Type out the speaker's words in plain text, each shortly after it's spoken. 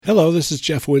Hello, this is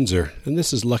Jeff Windsor, and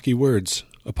this is Lucky Words,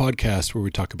 a podcast where we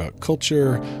talk about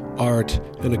culture, art,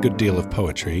 and a good deal of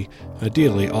poetry,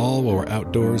 ideally all while we're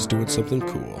outdoors doing something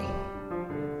cool.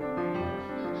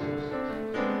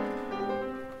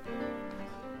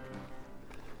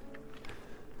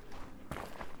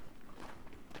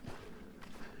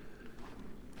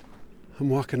 I'm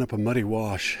walking up a muddy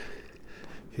wash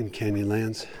in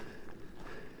Canyonlands.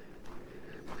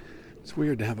 It's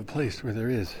weird to have a place where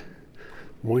there is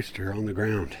moisture on the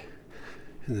ground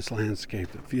in this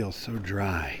landscape that feels so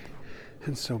dry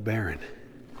and so barren.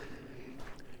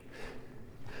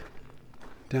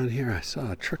 Down here I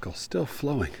saw a trickle still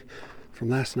flowing from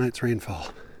last night's rainfall.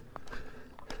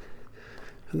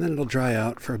 And then it'll dry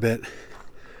out for a bit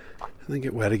and then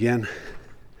get wet again.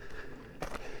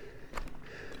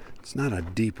 It's not a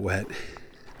deep wet.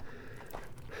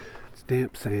 It's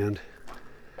damp sand.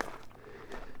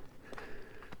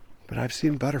 But I've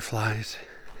seen butterflies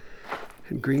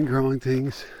and green growing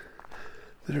things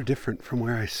that are different from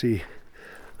where I see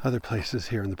other places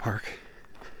here in the park.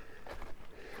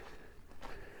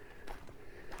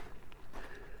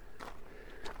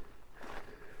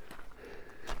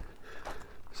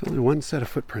 There's only one set of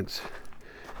footprints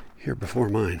here before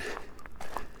mine.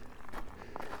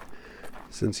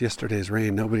 Since yesterday's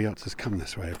rain, nobody else has come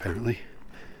this way, apparently.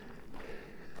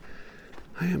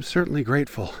 I am certainly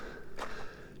grateful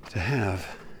to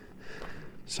have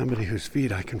somebody whose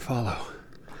feet I can follow.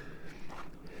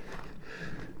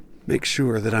 Make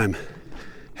sure that I'm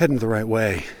heading the right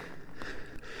way.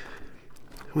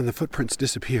 When the footprints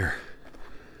disappear,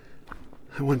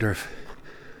 I wonder if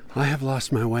I have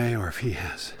lost my way or if he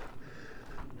has.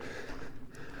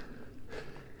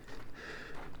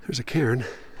 There's a cairn.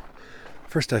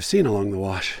 First I've seen along the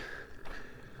wash.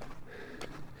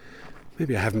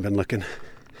 Maybe I haven't been looking.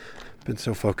 Been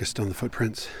so focused on the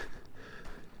footprints.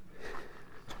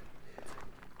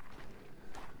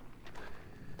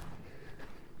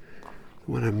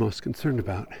 The one I'm most concerned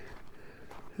about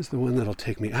is the one that'll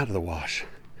take me out of the wash.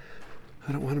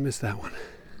 I don't want to miss that one.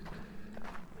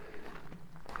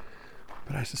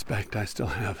 But I suspect I still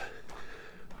have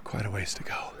quite a ways to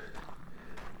go.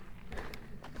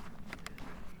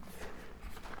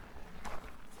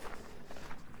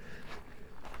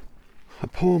 A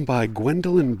poem by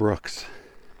Gwendolyn Brooks.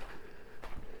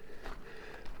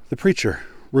 The preacher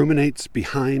ruminates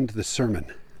behind the sermon.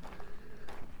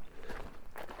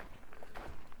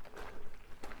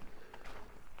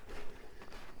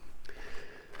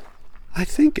 I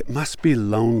think it must be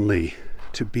lonely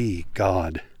to be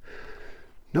God.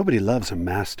 Nobody loves a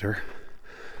master.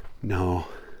 No.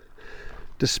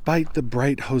 Despite the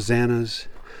bright hosannas,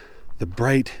 the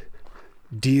bright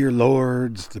dear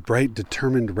lords, the bright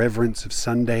determined reverence of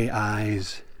Sunday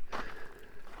eyes.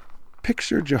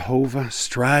 Picture Jehovah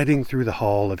striding through the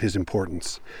hall of his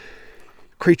importance.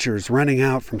 Creatures running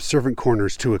out from servant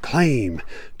corners to acclaim,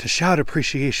 to shout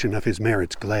appreciation of his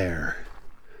merits glare.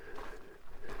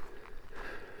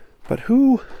 But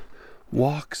who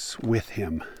walks with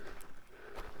him?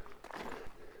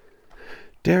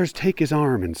 Dares take his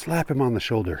arm and slap him on the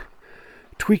shoulder.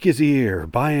 Tweak his ear,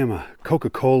 buy him a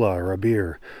Coca-Cola or a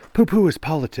beer. Pooh-pooh his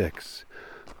politics.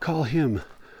 Call him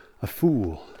a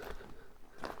fool.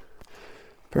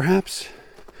 Perhaps,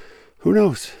 who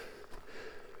knows?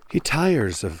 He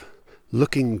tires of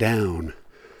looking down.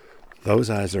 Those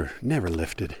eyes are never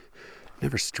lifted,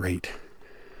 never straight.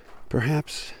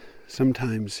 Perhaps,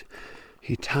 sometimes,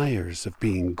 he tires of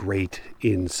being great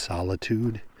in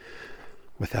solitude,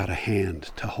 without a hand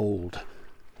to hold.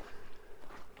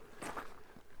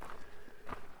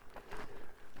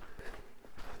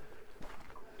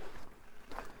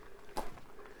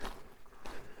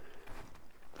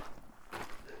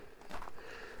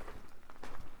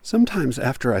 Sometimes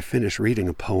after I finish reading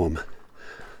a poem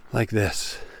like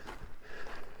this,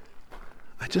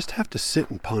 I just have to sit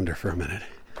and ponder for a minute.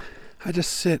 I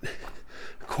just sit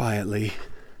quietly.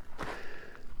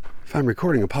 If I'm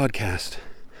recording a podcast,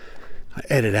 I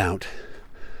edit out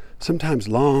sometimes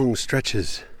long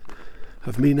stretches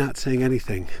of me not saying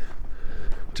anything,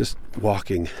 just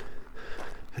walking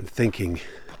and thinking.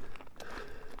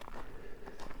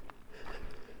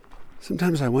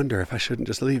 Sometimes I wonder if I shouldn't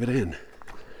just leave it in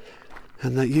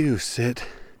and let you sit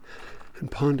and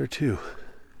ponder too.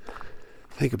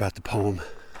 Think about the poem.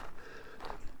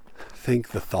 Think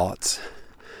the thoughts.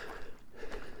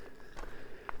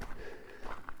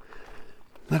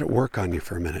 Let it work on you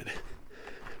for a minute.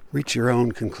 Reach your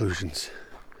own conclusions.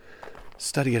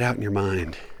 Study it out in your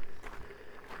mind.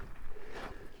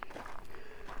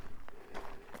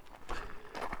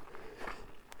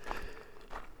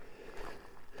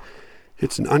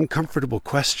 It's an uncomfortable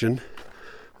question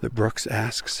that Brooks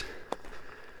asks,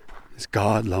 is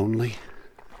God lonely?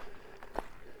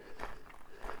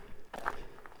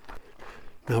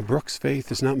 Now, Brooks'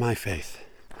 faith is not my faith.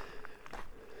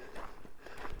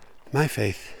 My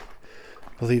faith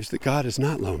believes that God is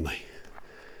not lonely.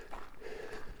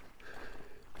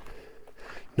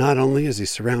 Not only is he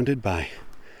surrounded by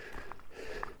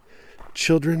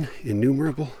children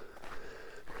innumerable,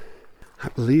 I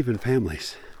believe in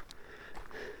families.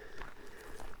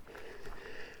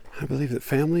 I believe that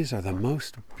families are the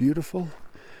most beautiful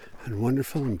and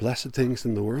wonderful and blessed things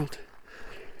in the world,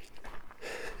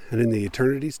 and in the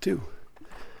eternities too.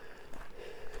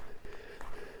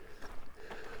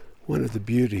 One of the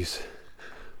beauties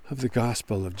of the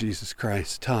gospel of Jesus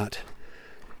Christ taught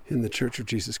in the Church of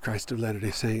Jesus Christ of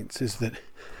Latter-day Saints is that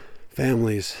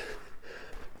families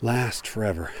last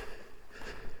forever.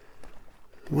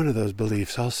 One of those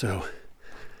beliefs also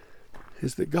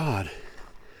is that God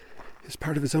is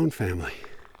part of his own family,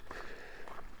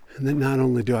 and that not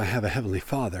only do I have a heavenly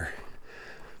Father,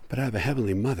 but I have a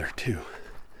heavenly Mother too.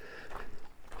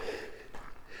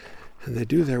 And they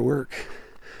do their work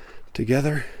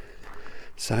together,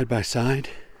 side by side,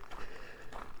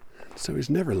 so he's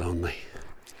never lonely.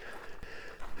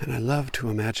 And I love to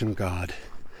imagine God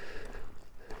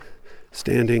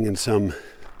standing in some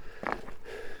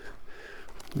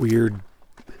weird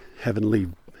heavenly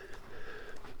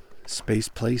space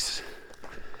place.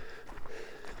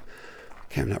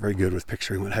 Okay, I'm not very good with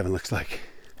picturing what heaven looks like.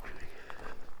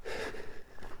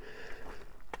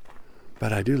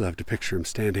 But I do love to picture him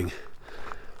standing,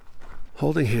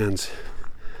 holding hands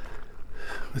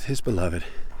with his beloved,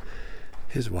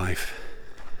 his wife.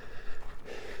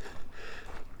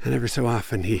 And every so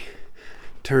often he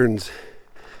turns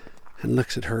and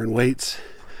looks at her and waits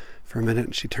for a minute,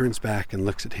 and she turns back and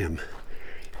looks at him.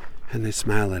 And they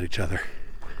smile at each other,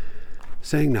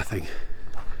 saying nothing,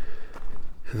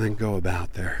 and then go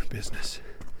about their business.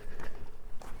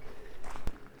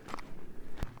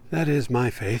 That is my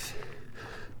faith.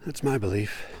 That's my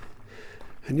belief.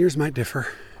 And yours might differ.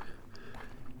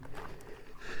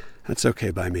 That's okay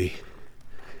by me.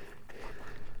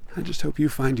 I just hope you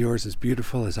find yours as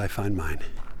beautiful as I find mine.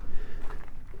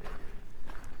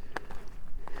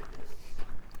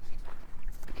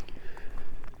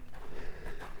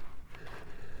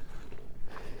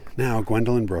 Now,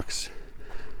 Gwendolyn Brooks.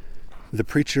 The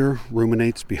preacher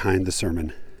ruminates behind the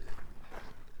sermon.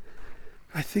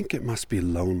 I think it must be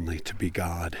lonely to be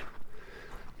God.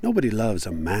 Nobody loves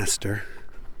a master.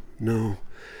 No.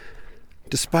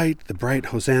 Despite the bright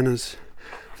hosannas,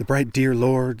 the bright dear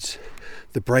lords,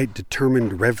 the bright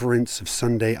determined reverence of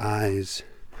Sunday eyes.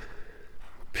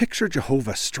 Picture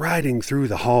Jehovah striding through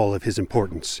the hall of his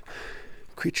importance.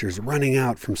 Creatures running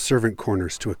out from servant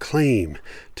corners to acclaim,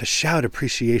 to shout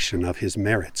appreciation of his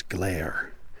merits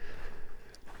glare.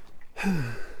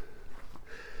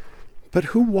 But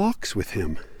who walks with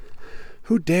him?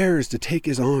 Who dares to take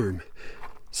his arm,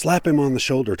 slap him on the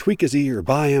shoulder, tweak his ear,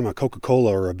 buy him a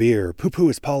Coca-Cola or a beer, pooh-pooh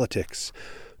his politics,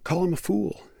 call him a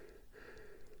fool?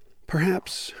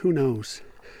 Perhaps, who knows,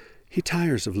 he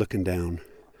tires of looking down.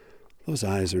 Those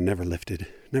eyes are never lifted,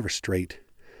 never straight.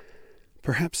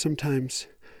 Perhaps sometimes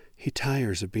he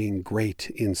tires of being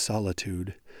great in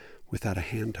solitude without a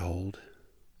hand to hold.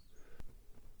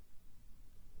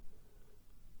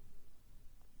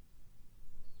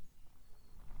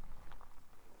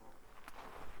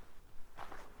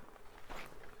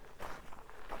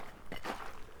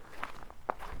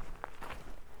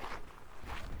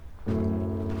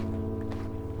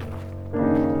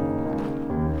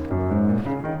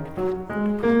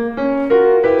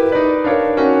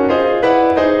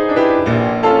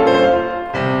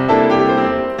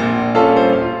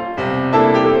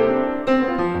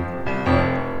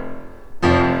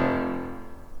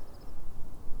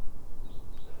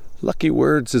 Lucky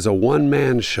Words is a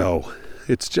one-man show.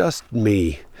 It's just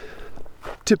me.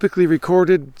 Typically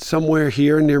recorded somewhere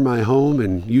here near my home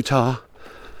in Utah.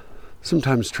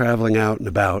 Sometimes traveling out and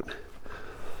about.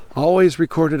 Always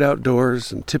recorded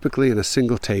outdoors and typically in a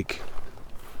single take.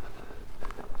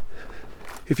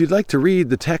 If you'd like to read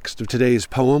the text of today's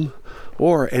poem,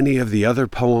 or any of the other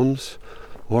poems,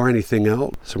 or anything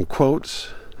else, some quotes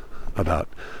about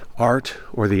art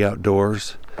or the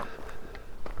outdoors,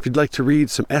 if you'd like to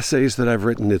read some essays that I've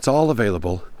written, it's all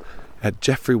available at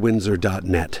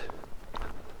jeffreywindsor.net.